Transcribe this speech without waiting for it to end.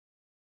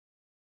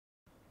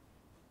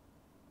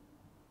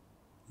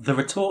The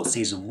Retort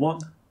Season 1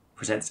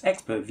 presents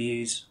expert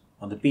views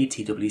on the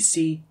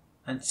BTWC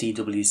and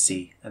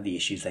CWC and the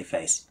issues they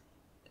face.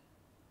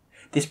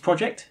 This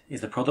project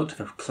is the product of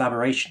a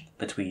collaboration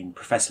between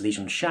Professor Li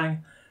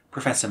Shang,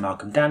 Professor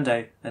Malcolm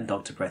Dando and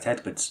Dr. Brett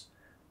Edwards.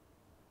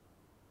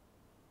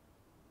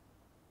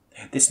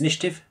 This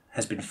initiative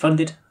has been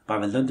funded by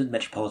the London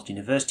Metropolitan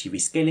University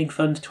Rescaling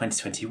Fund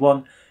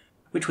 2021,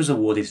 which was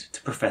awarded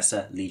to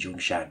Professor Li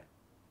Shang.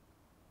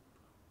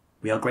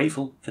 We are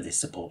grateful for this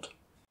support.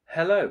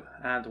 Hello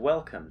and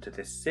welcome to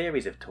this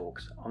series of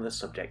talks on the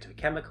subject of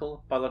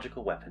chemical,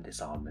 biological weapon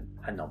disarmament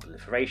and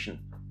non-proliferation.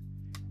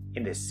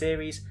 In this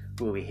series,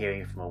 we will be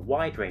hearing from a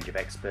wide range of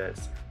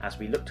experts as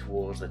we look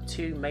towards the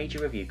two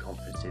major review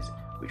conferences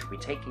which will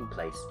be taking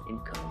place in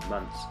coming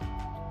months.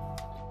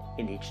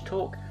 In each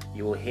talk,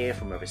 you will hear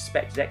from a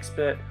respected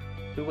expert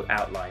who will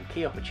outline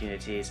key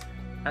opportunities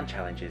and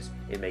challenges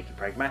in making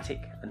pragmatic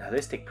and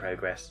holistic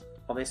progress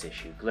on this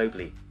issue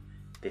globally.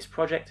 This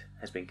project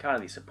has been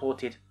kindly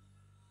supported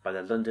by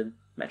the London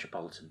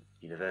Metropolitan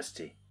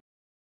University.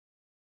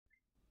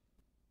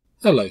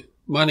 Hello,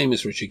 my name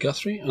is Richard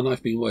Guthrie and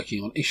I've been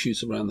working on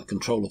issues around the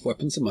control of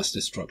weapons of mass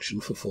destruction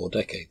for 4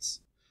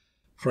 decades.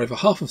 For over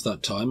half of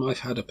that time I've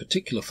had a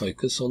particular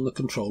focus on the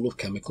control of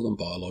chemical and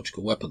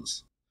biological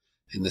weapons.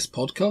 In this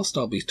podcast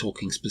I'll be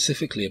talking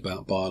specifically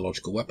about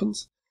biological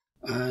weapons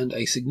and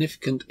a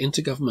significant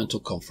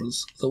intergovernmental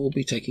conference that will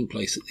be taking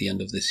place at the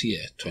end of this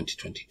year,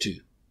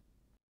 2022.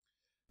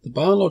 The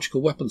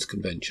Biological Weapons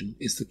Convention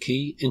is the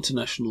key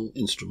international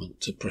instrument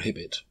to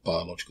prohibit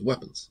biological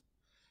weapons.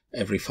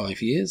 Every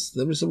 5 years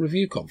there is a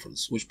review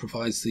conference which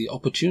provides the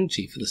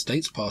opportunity for the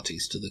states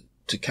parties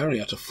to carry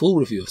out a full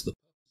review of the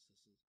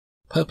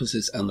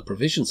purposes and the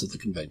provisions of the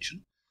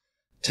convention,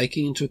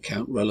 taking into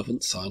account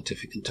relevant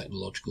scientific and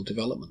technological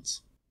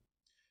developments.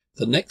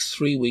 The next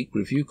 3-week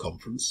review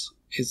conference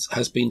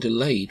has been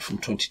delayed from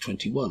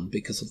 2021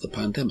 because of the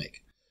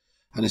pandemic,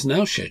 and is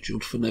now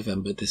scheduled for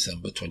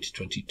November-December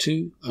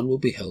 2022 and will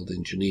be held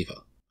in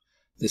Geneva.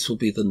 This will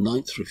be the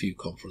 9th review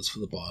conference for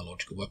the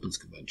Biological Weapons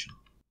Convention.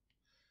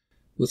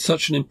 With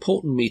such an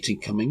important meeting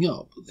coming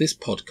up, this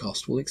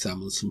podcast will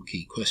examine some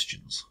key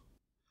questions.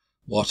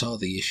 What are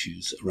the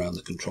issues around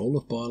the control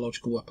of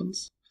biological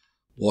weapons?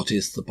 What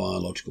is the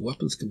Biological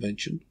Weapons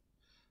Convention?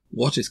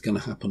 What is going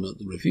to happen at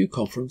the review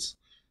conference?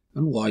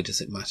 And why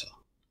does it matter?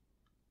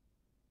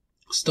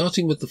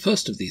 Starting with the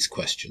first of these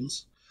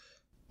questions,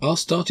 our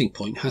starting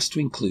point has to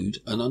include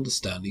an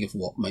understanding of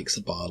what makes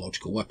a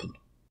biological weapon.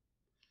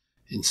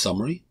 In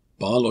summary,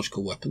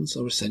 biological weapons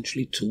are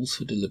essentially tools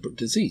for deliberate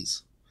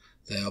disease.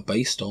 They are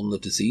based on the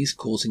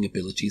disease-causing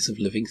abilities of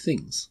living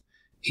things,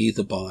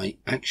 either by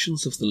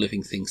actions of the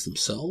living things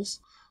themselves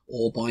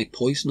or by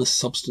poisonous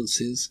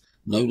substances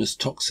known as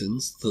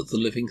toxins that the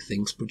living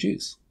things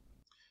produce.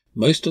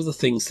 Most of the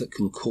things that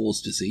can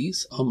cause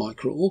disease are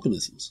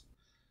microorganisms,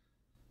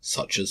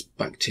 such as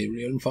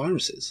bacteria and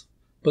viruses.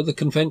 But the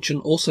convention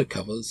also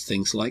covers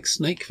things like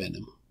snake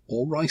venom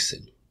or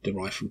ricin,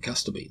 derived from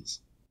castor beans.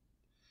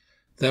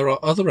 There are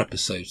other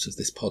episodes of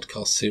this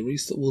podcast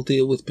series that will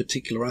deal with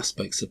particular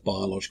aspects of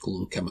biological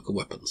and chemical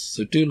weapons,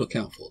 so do look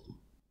out for them.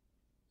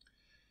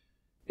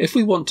 If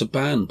we want to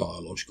ban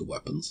biological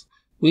weapons,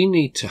 we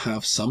need to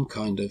have some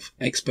kind of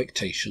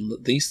expectation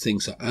that these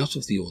things are out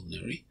of the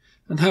ordinary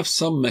and have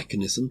some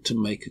mechanism to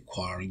make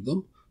acquiring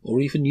them or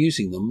even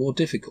using them more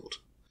difficult.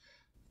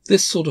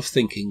 This sort of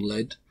thinking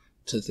led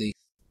to the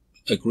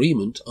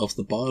agreement of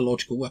the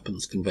Biological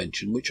Weapons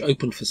Convention, which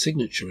opened for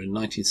signature in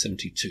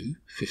 1972,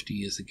 50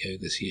 years ago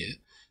this year,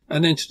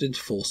 and entered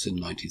into force in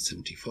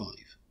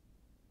 1975.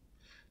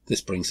 This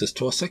brings us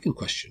to our second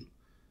question.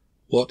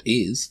 What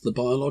is the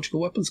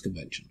Biological Weapons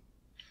Convention?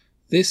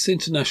 This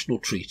international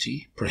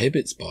treaty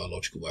prohibits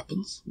biological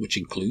weapons, which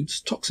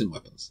includes toxin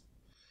weapons.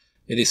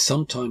 It is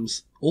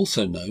sometimes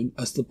also known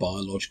as the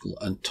Biological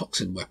and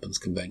Toxin Weapons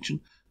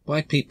Convention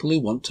by people who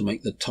want to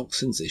make the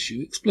toxins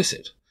issue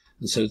explicit.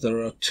 And so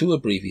there are 2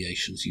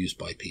 abbreviations used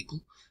by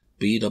people,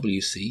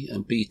 BWC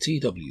and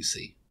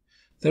BTWC.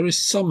 There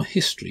is some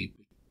history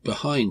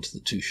behind the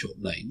 2 short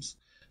names,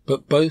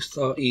 but both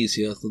are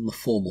easier than the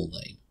formal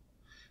name.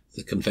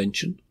 The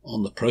Convention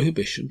on the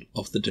Prohibition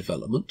of the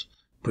Development,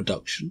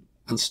 Production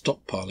and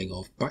Stockpiling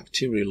of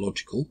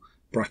Bacteriological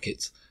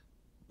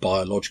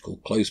 (biological)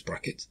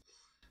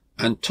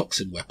 and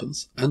Toxin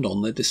Weapons and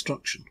on their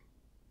destruction.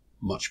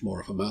 Much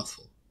more of a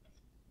mouthful.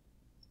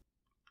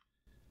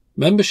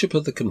 Membership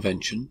of the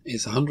Convention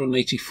is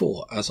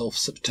 184 as of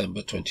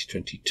September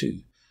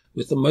 2022,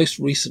 with the most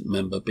recent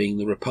member being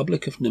the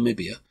Republic of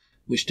Namibia,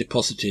 which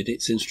deposited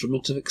its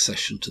instrument of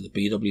accession to the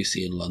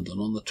BWC in London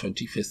on the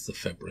 25th of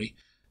February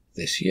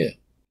this year.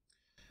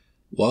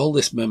 While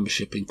this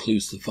membership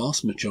includes the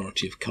vast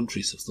majority of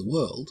countries of the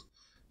world,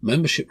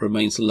 membership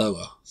remains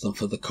lower than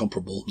for the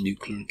comparable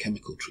nuclear and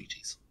chemical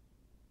treaties.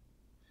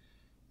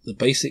 The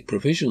basic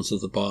provisions of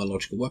the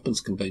Biological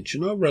Weapons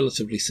Convention are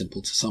relatively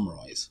simple to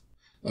summarise.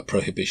 A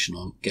prohibition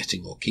on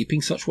getting or keeping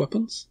such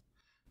weapons,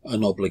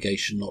 an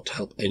obligation not to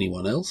help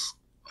anyone else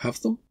have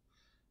them,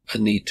 a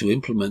need to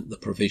implement the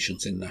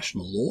provisions in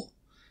national law,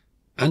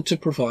 and to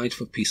provide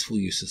for peaceful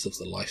uses of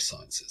the life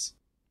sciences.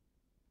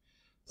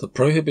 The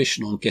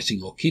prohibition on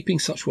getting or keeping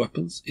such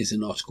weapons is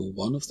in Article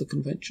 1 of the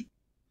Convention.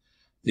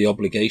 The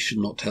obligation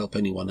not to help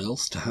anyone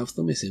else to have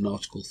them is in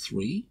Article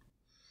 3.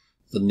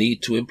 The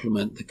need to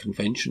implement the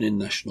Convention in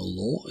national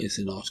law is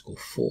in Article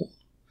 4.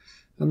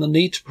 And the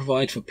need to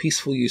provide for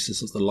peaceful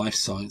uses of the life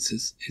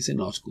sciences is in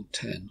Article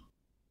 10.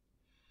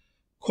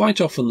 Quite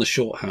often the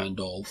shorthand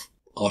of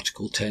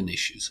Article 10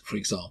 issues, for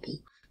example,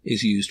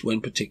 is used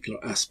when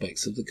particular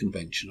aspects of the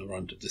Convention are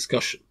under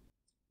discussion.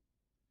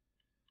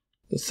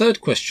 The third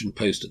question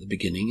posed at the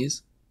beginning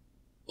is,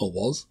 or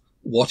was,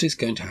 what is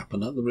going to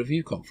happen at the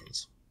review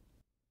conference?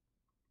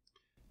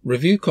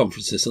 Review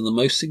conferences are the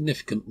most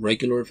significant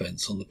regular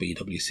events on the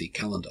BWC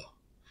calendar.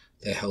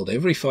 They're held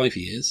every 5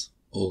 years,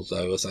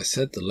 although, as I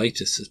said, the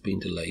latest has been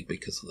delayed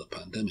because of the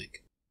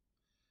pandemic.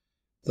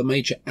 The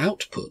major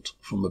output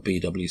from a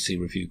BWC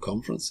review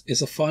conference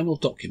is a final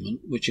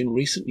document which in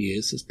recent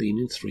years has been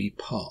in 3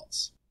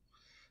 parts.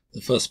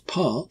 The first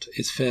part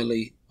is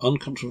fairly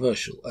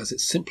uncontroversial as it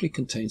simply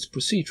contains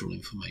procedural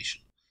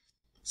information,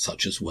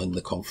 such as when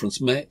the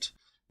conference met,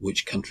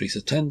 which countries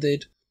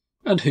attended,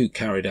 and who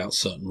carried out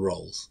certain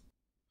roles.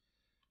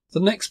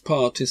 The next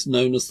part is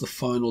known as the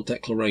final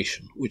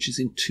declaration, which is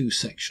in 2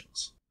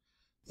 sections.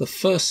 The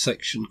first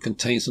section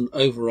contains an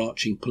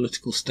overarching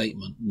political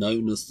statement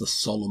known as the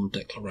Solemn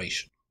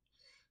Declaration.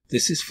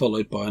 This is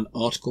followed by an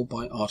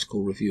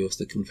article-by-article review of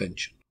the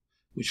Convention,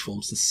 which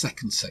forms the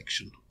second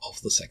section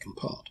of the second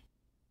part.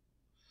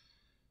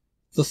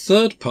 The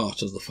third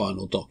part of the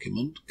final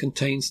document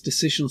contains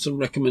decisions and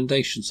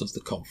recommendations of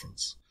the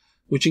conference,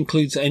 which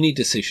includes any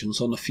decisions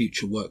on a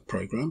future work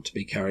programme to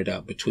be carried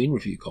out between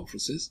review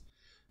conferences,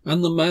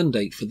 and the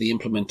mandate for the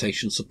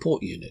Implementation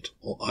Support Unit,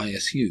 or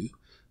ISU,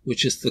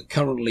 which is the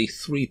currently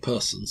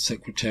 3-person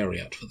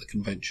secretariat for the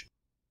Convention.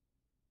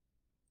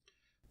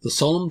 The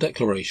Solemn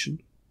Declaration,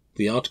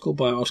 the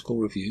article-by-article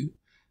review,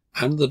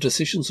 and the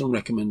decisions and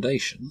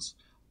recommendations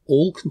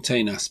all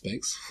contain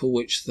aspects for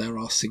which there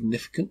are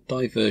significant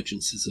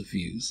divergences of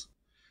views,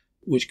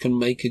 which can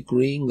make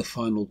agreeing the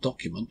final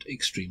document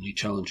extremely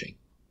challenging.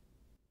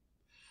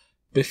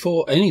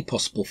 Before any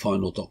possible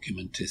final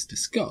document is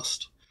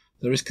discussed,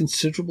 there is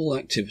considerable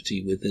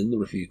activity within the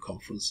review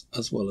conference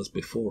as well as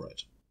before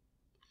it.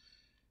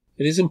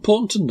 It is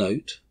important to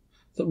note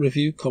that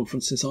review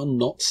conferences are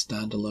not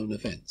standalone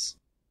events.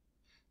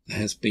 There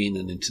has been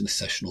an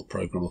intersessional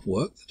programme of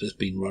work that has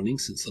been running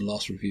since the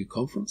last review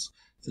conference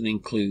that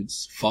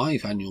includes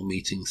 5 annual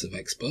meetings of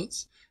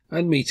experts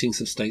and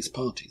meetings of states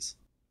parties.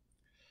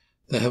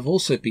 There have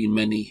also been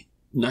many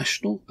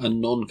national and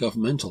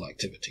non-governmental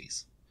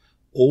activities.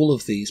 All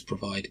of these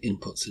provide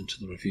inputs into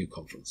the review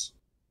conference.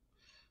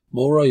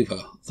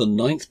 Moreover, the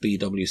 9th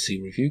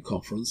BWC Review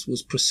Conference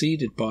was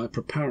preceded by a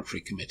preparatory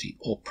committee,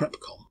 or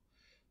PrepCom,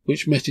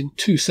 which met in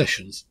 2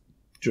 sessions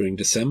during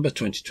December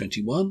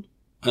 2021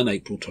 and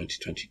April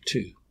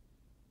 2022.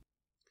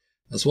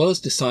 As well as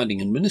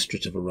deciding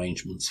administrative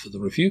arrangements for the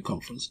review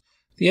conference,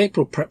 the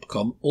April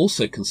PrepCom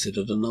also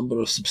considered a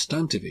number of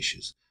substantive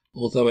issues,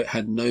 although it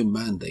had no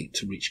mandate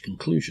to reach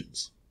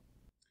conclusions.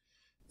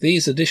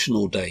 These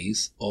additional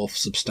days of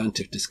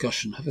substantive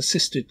discussion have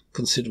assisted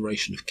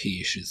consideration of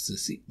key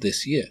issues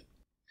this year,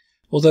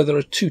 although there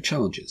are 2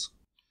 challenges.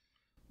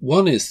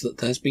 One is that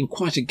there has been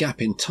quite a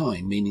gap in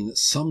time, meaning that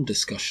some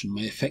discussion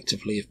may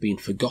effectively have been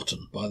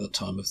forgotten by the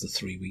time of the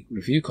 3-week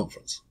review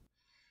conference.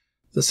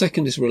 The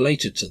second is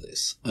related to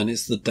this, and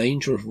is the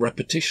danger of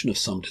repetition of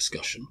some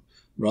discussion,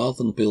 rather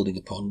than building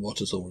upon what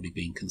has already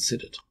been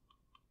considered.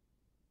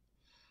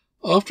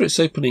 After its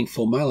opening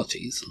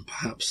formalities, and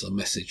perhaps a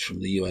message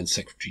from the UN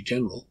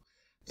Secretary-General,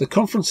 the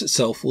conference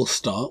itself will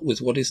start with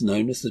what is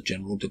known as the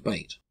General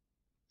Debate.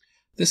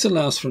 This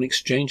allows for an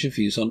exchange of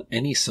views on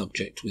any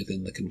subject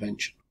within the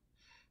Convention.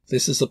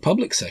 This is a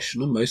public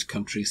session, and most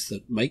countries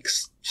that make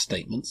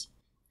statements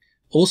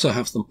also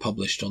have them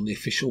published on the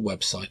official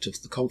website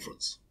of the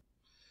conference.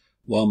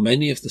 While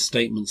many of the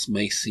statements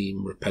may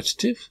seem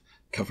repetitive,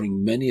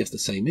 covering many of the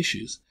same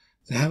issues,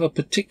 they have a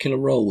particular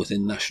role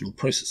within national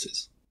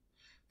processes.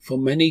 For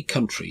many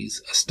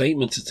countries, a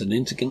statement at an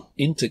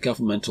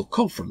intergovernmental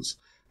conference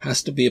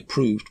has to be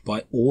approved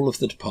by all of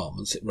the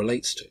departments it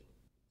relates to.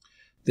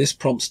 This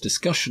prompts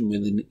discussion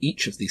within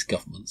each of these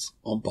governments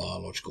on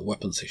biological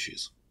weapons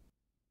issues.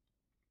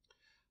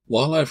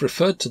 While I've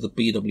referred to the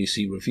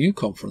BWC Review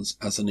Conference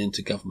as an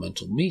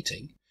intergovernmental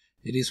meeting,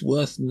 it is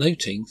worth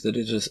noting that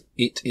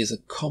it is a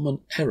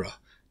common error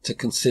to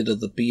consider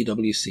the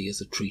BWC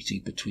as a treaty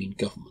between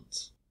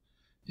governments.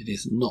 It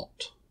is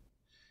not.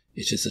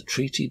 It is a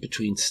treaty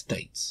between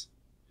states.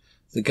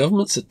 The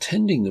governments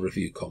attending the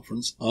review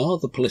conference are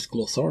the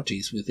political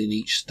authorities within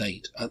each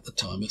state at the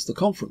time of the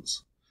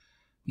conference.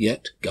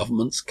 Yet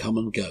governments come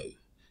and go,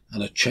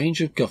 and a change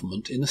of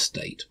government in a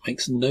state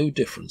makes no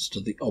difference to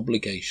the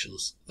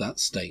obligations that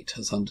state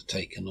has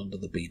undertaken under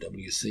the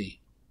BWC.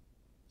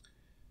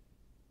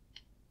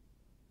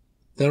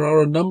 There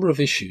are a number of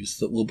issues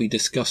that will be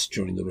discussed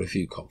during the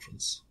review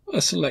conference.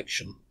 A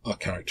selection are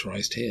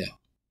characterised here.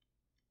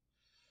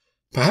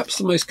 Perhaps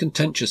the most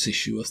contentious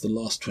issue of the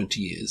last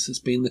 20 years has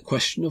been the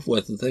question of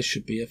whether there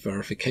should be a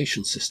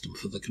verification system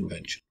for the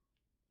Convention.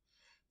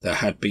 There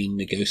had been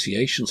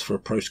negotiations for a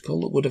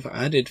protocol that would have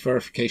added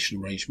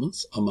verification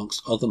arrangements,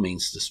 amongst other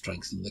means to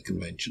strengthen the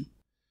Convention.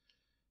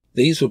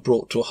 These were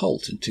brought to a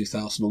halt in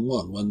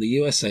 2001 when the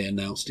USA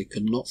announced it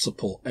could not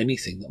support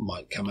anything that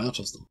might come out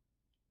of them.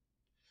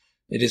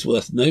 It is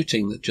worth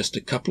noting that just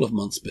a couple of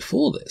months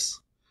before this,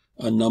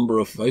 a number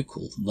of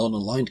vocal,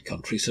 non-aligned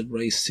countries had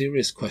raised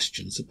serious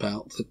questions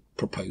about the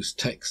proposed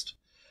text.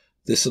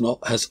 This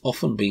has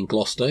often been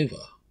glossed over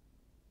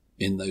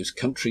in those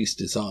countries'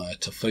 desire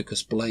to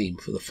focus blame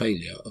for the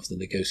failure of the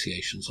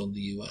negotiations on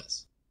the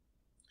US.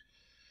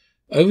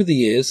 Over the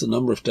years, a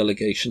number of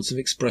delegations have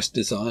expressed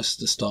desires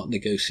to start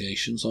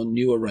negotiations on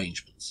new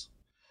arrangements,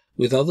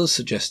 with others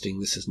suggesting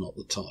this is not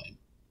the time.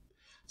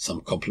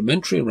 Some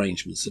complementary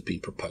arrangements have been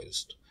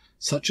proposed,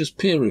 such as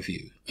peer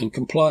review and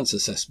compliance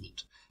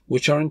assessment,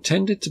 which are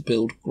intended to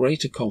build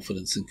greater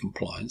confidence in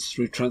compliance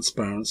through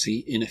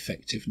transparency in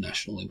effective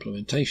national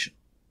implementation.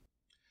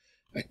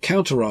 A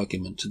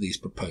counter-argument to these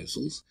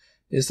proposals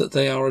is that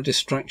they are a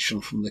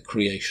distraction from the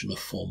creation of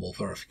formal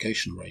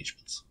verification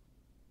arrangements.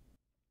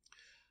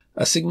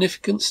 A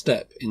significant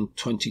step in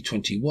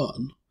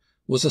 2021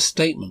 was a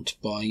statement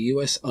by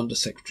US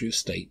Undersecretary of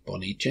State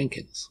Bonnie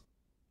Jenkins.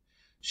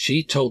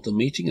 She told the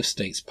meeting of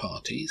states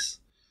parties,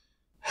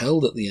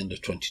 held at the end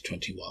of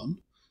 2021,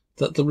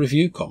 that the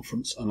review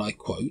conference, and I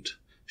quote,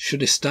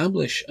 should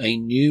establish a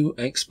new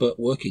expert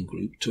working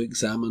group to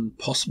examine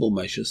possible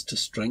measures to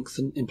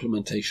strengthen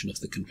implementation of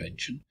the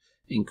Convention,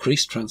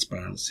 increase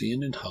transparency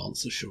and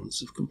enhance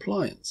assurance of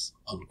compliance,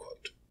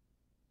 unquote.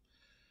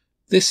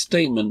 This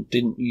statement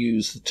didn't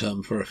use the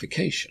term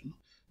verification,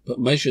 but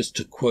measures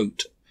to,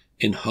 quote,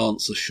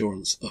 enhance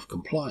assurance of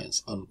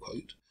compliance,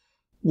 unquote,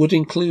 would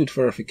include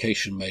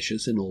verification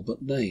measures in all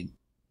but name.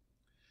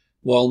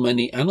 While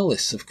many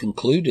analysts have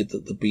concluded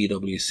that the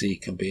BWC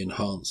can be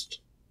enhanced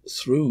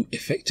through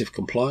effective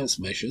compliance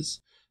measures,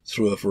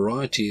 through a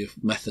variety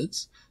of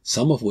methods,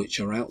 some of which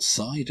are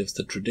outside of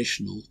the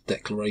traditional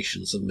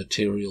declarations of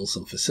materials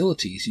and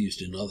facilities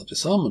used in other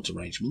disarmament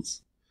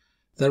arrangements,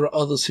 there are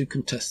others who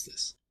contest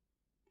this.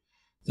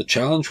 The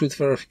challenge with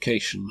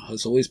verification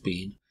has always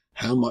been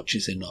how much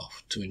is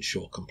enough to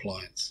ensure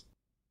compliance.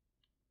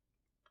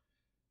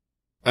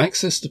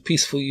 Access to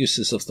peaceful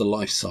uses of the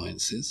life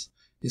sciences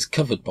is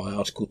covered by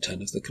Article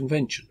 10 of the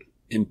Convention,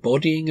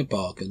 embodying a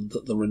bargain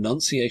that the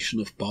renunciation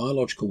of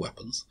biological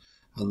weapons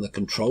and the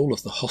control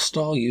of the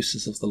hostile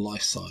uses of the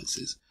life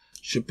sciences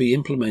should be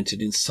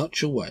implemented in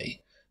such a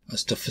way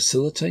as to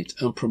facilitate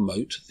and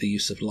promote the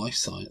use of the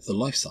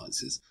life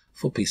sciences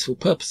for peaceful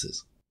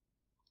purposes.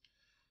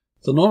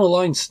 The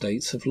non-aligned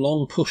states have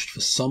long pushed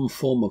for some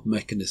form of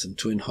mechanism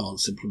to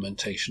enhance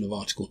implementation of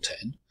Article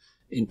 10,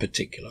 in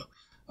particular,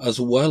 as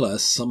well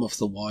as some of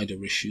the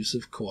wider issues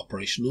of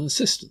cooperation and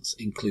assistance,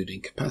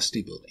 including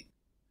capacity building.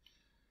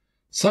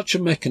 Such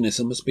a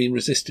mechanism has been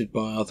resisted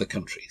by other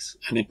countries,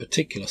 and in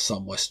particular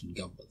some Western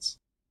governments.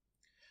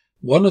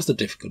 One of the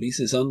difficulties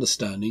is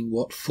understanding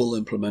what full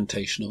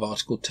implementation of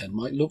Article 10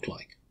 might look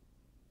like.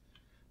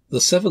 The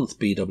 7th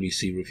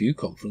BWC Review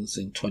Conference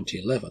in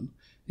 2011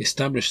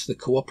 established the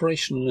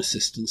Cooperation and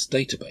Assistance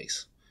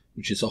Database,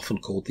 which is often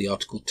called the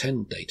Article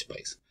 10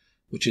 database,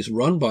 which is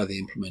run by the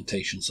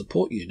Implementation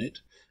Support Unit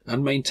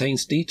and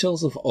maintains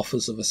details of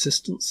offers of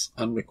assistance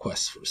and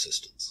requests for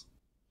assistance.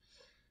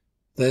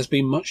 There has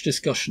been much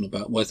discussion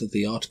about whether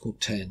the Article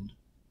 10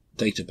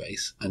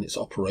 database and its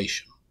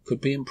operation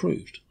could be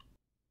improved.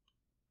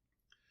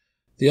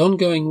 The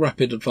ongoing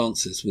rapid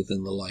advances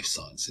within the life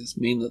sciences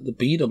mean that the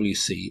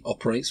BWC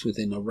operates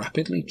within a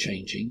rapidly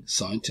changing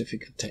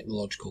scientific and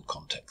technological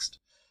context,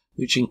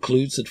 which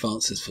includes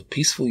advances for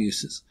peaceful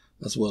uses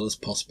as well as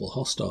possible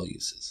hostile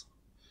uses.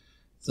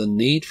 The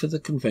need for the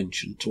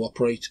Convention to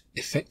operate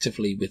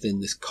effectively within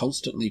this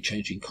constantly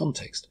changing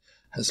context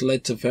has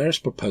led to various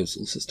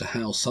proposals as to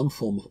how some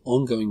form of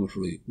ongoing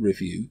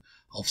review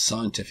of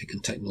scientific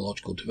and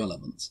technological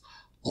developments,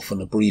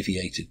 often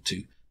abbreviated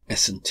to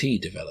S&T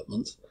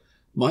development,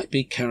 might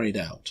be carried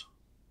out.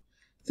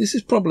 This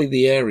is probably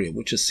the area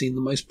which has seen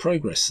the most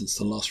progress since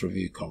the last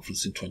review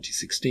conference in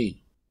 2016.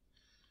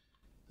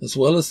 As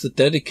well as the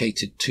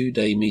dedicated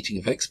 2-day meeting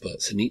of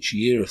experts in each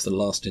year of the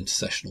last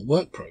intersessional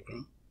work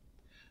programme,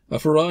 a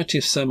variety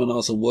of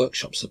seminars and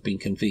workshops have been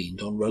convened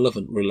on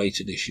relevant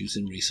related issues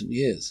in recent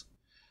years.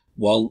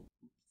 While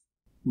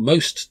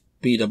most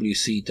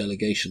BWC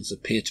delegations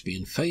appear to be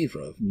in favour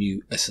of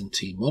new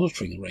S&T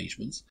monitoring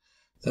arrangements,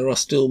 there are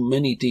still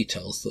many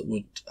details that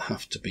would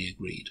have to be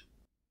agreed.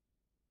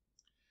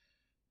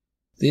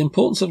 The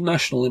importance of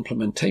national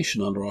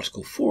implementation under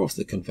Article 4 of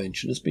the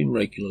Convention has been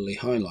regularly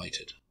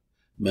highlighted.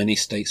 Many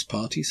states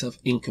parties have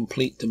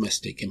incomplete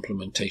domestic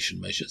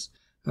implementation measures,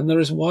 and there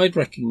is wide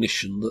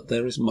recognition that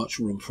there is much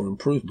room for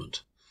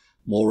improvement.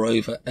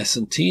 Moreover,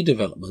 S&T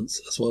developments,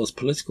 as well as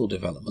political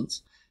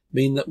developments,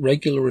 mean that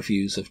regular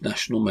reviews of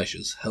national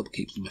measures help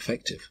keep them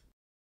effective.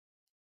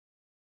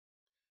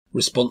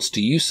 Response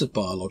to use of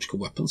biological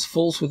weapons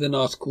falls within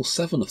Article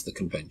 7 of the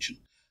Convention,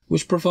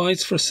 which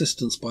provides for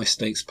assistance by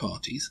states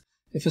parties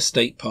if a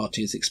state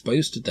party is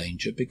exposed to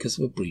danger because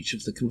of a breach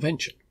of the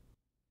convention.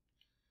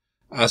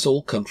 As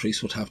all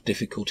countries would have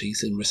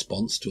difficulties in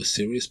response to a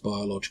serious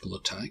biological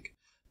attack,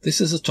 this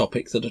is a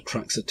topic that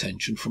attracts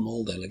attention from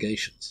all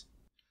delegations.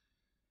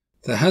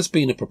 There has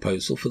been a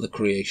proposal for the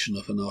creation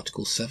of an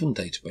Article 7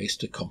 database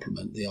to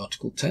complement the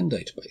Article 10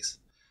 database.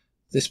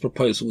 This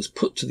proposal was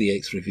put to the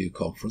 8th Review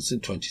Conference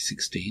in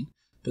 2016,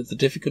 but the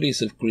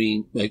difficulties of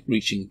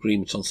reaching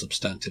agreement on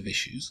substantive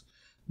issues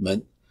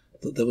meant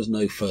that there was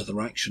no further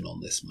action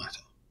on this matter.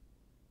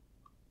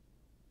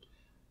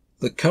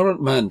 The current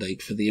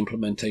mandate for the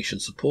Implementation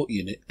Support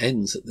Unit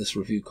ends at this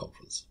review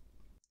conference.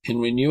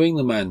 In renewing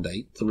the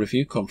mandate, the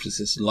review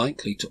conference is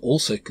likely to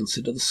also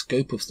consider the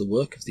scope of the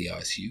work of the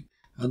ISU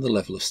and the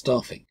level of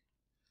staffing.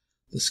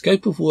 The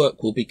scope of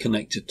work will be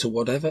connected to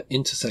whatever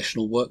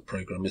intersessional work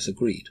programme is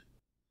agreed.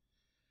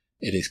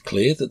 It is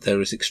clear that there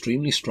is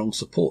extremely strong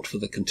support for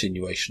the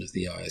continuation of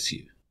the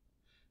ISU.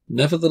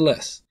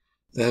 Nevertheless,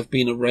 there have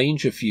been a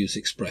range of views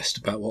expressed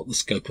about what the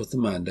scope of the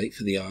mandate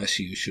for the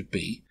ISU should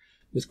be,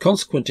 with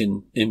consequent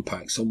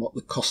impacts on what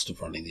the cost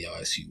of running the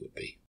ISU would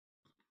be.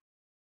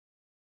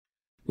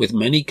 With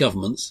many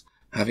governments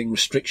having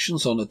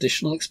restrictions on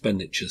additional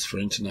expenditures for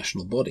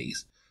international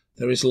bodies,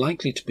 there is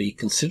likely to be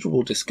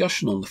considerable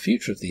discussion on the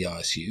future of the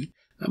ISU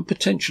and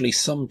potentially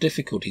some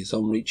difficulties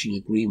on reaching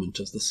agreement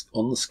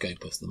on the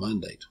scope of the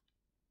mandate.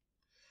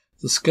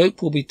 The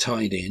scope will be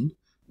tied in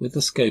with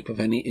the scope of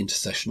any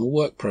intersessional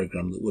work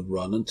programme that would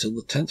run until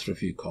the 10th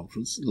Review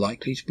Conference,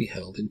 likely to be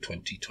held in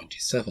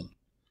 2027.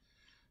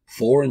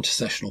 4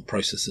 intersessional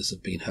processes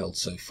have been held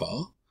so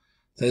far.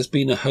 There has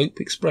been a hope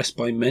expressed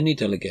by many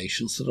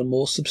delegations that a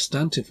more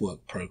substantive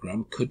work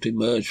programme could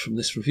emerge from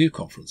this review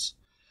conference.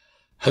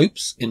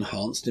 Hopes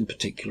enhanced in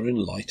particular in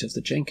light of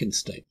the Jenkins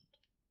statement.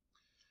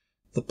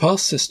 The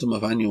past system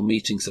of annual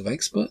meetings of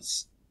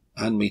experts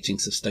and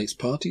meetings of states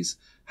parties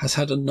has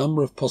had a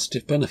number of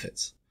positive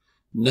benefits.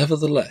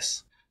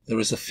 Nevertheless, there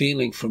is a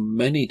feeling from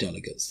many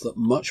delegates that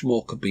much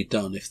more could be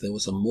done if there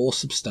was a more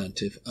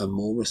substantive and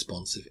more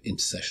responsive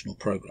intersessional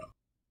programme.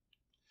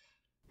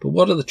 But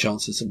what are the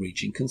chances of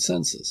reaching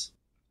consensus?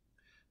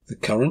 The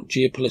current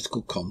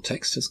geopolitical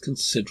context has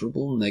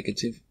considerable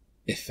negative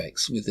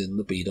effects within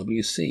the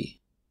BWC.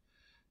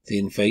 The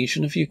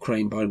invasion of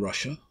Ukraine by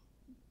Russia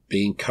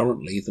being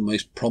currently the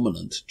most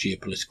prominent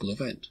geopolitical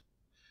event.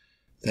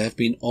 There have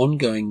been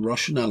ongoing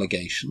Russian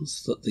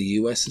allegations that the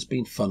US has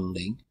been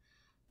funding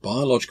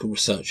biological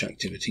research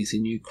activities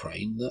in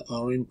Ukraine that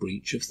are in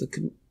breach of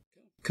the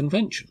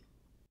convention.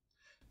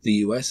 The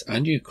US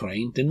and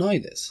Ukraine deny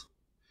this.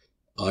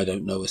 I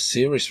don't know a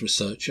serious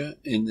researcher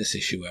in this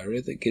issue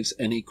area that gives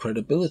any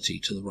credibility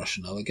to the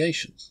Russian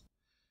allegations.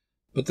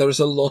 But there is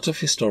a lot of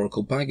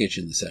historical baggage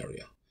in this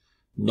area,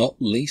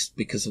 not least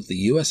because of the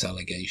US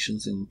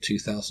allegations in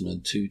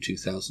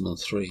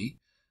 2002-2003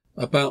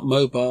 about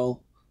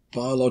mobile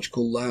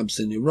biological labs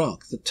in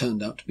Iraq that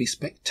turned out to be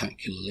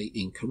spectacularly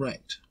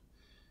incorrect.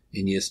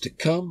 In years to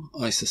come,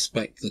 I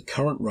suspect the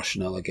current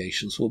Russian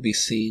allegations will be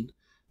seen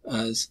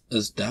as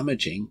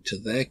damaging to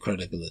their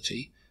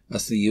credibility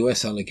as the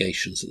US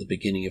allegations at the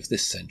beginning of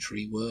this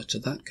century were to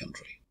that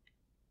country.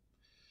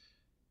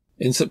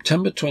 In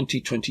September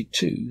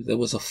 2022, there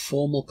was a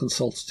formal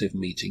consultative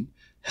meeting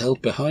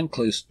held behind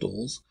closed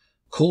doors,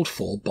 called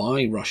for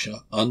by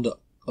Russia under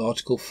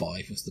Article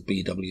 5 of the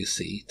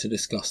BWC to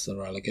discuss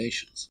their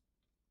allegations.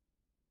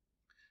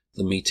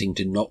 The meeting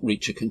did not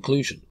reach a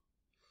conclusion.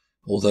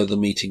 Although the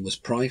meeting was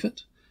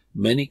private,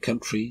 many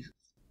countries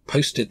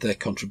posted their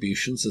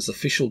contributions as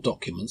official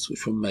documents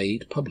which were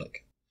made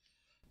public.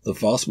 The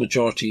vast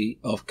majority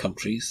of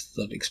countries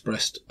that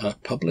expressed a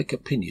public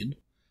opinion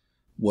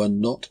were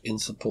not in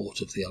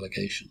support of the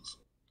allegations.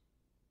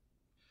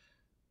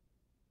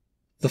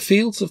 The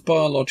fields of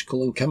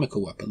biological and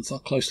chemical weapons are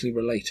closely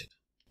related,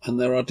 and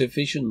there are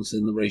divisions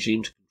in the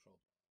regime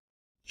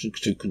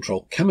to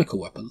control chemical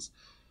weapons,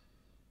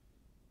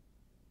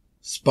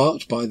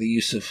 sparked by the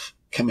use of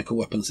chemical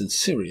weapons in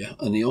Syria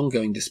and the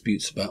ongoing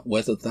disputes about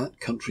whether that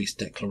country's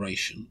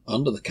declaration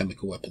under the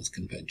Chemical Weapons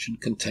Convention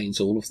contains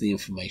all of the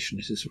information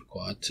it is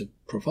required to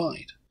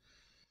provide.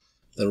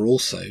 There are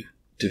also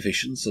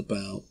divisions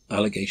about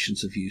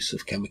allegations of use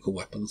of chemical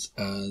weapons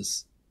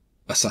as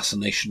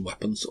assassination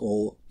weapons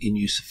or in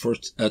use for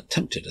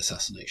attempted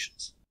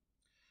assassinations.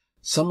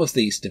 Some of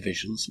these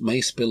divisions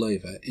may spill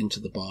over into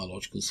the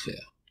biological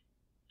sphere.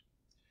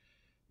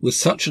 With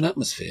such an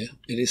atmosphere,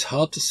 it is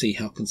hard to see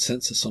how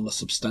consensus on a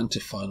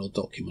substantive final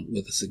document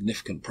with a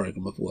significant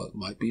programme of work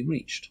might be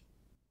reached.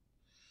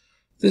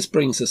 This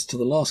brings us to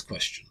the last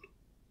question.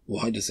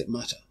 Why does it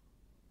matter?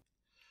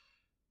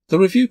 The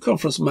review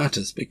conference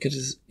matters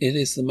because it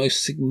is the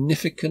most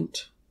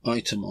significant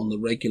item on the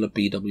regular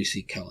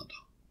BWC calendar.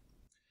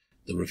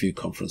 The review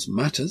conference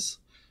matters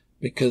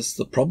because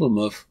the problem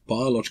of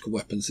biological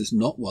weapons is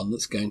not one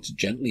that's going to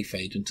gently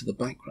fade into the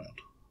background.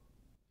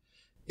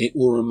 It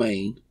will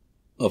remain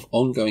of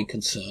ongoing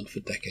concern for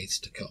decades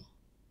to come.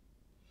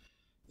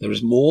 There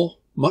is more,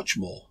 much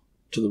more,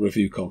 to the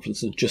review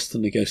conference than just the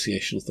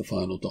negotiation of the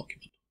final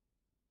document.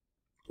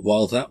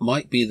 While that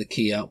might be the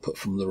key output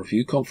from the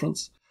review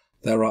conference,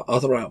 there are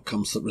other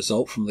outcomes that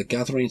result from the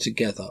gathering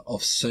together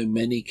of so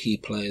many key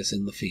players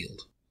in the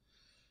field.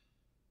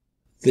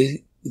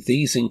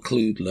 These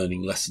include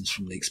learning lessons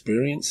from the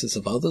experiences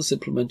of others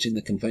implementing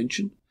the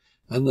convention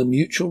and the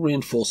mutual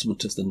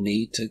reinforcement of the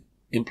need to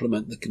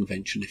implement the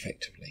convention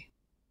effectively.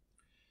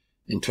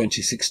 In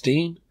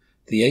 2016,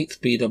 the 8th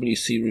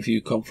BWC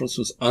Review Conference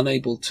was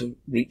unable to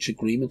reach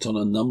agreement on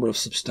a number of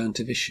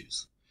substantive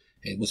issues.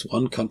 It was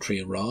one country,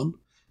 Iran,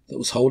 that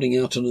was holding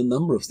out on a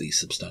number of these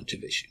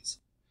substantive issues.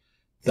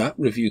 That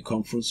review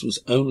conference was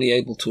only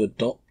able to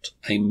adopt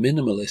a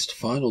minimalist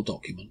final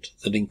document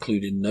that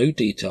included no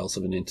details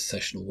of an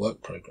intersessional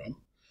work programme,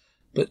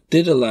 but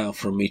did allow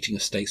for a meeting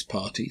of states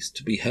parties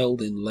to be held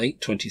in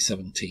late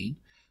 2017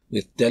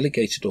 with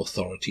delegated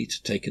authority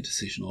to take a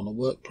decision on a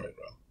work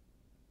programme.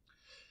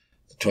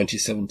 The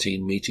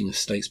 2017 meeting of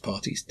states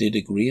parties did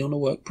agree on a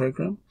work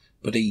programme,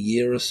 but a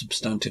year of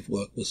substantive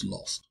work was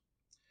lost.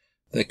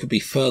 There could be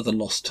further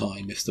lost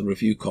time if the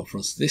review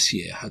conference this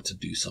year had to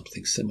do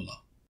something similar.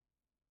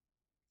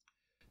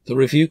 The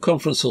review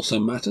conference also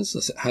matters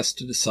as it has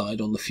to decide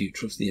on the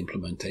future of the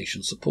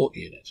Implementation Support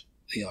Unit,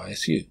 the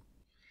ISU.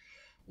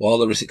 While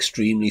there is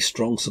extremely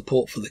strong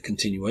support for the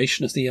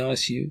continuation of the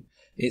ISU,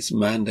 its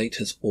mandate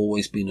has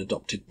always been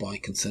adopted by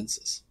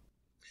consensus.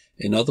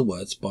 In other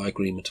words, by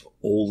agreement of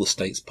all the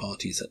states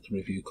parties at the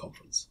review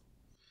conference.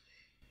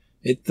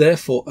 It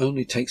therefore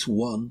only takes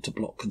one to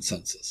block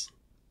consensus.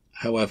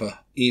 However,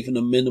 even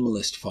a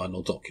minimalist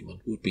final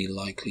document would be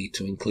likely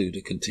to include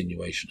a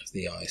continuation of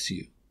the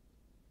ISU.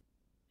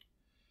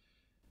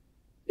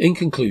 In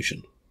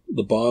conclusion,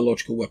 the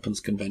Biological Weapons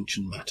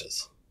Convention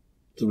matters.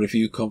 The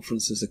review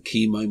conference is a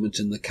key moment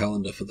in the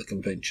calendar for the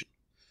convention,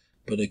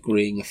 but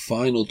agreeing a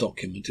final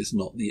document is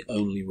not the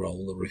only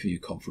role the review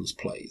conference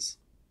plays.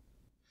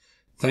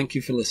 Thank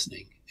you for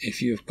listening.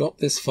 If you have got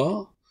this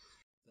far,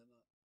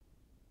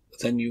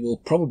 then you will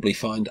probably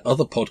find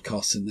other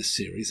podcasts in this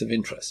series of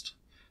interest.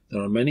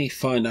 There are many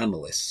fine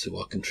analysts who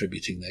are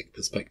contributing their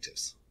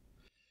perspectives.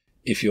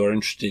 If you are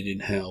interested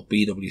in how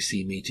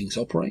BWC meetings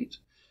operate,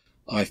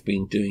 I've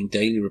been doing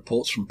daily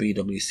reports from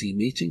BWC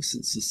meetings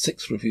since the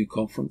 6th review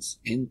conference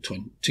in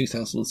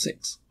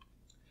 2006.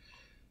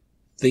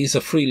 These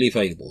are freely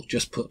available.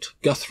 Just put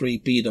Guthrie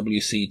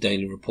BWC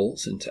daily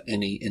reports into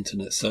any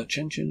internet search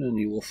engine and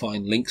you will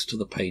find links to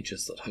the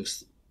pages that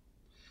host them.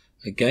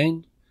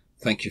 Again,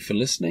 thank you for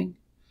listening.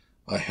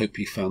 I hope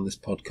you found this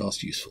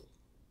podcast useful.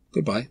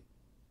 Goodbye.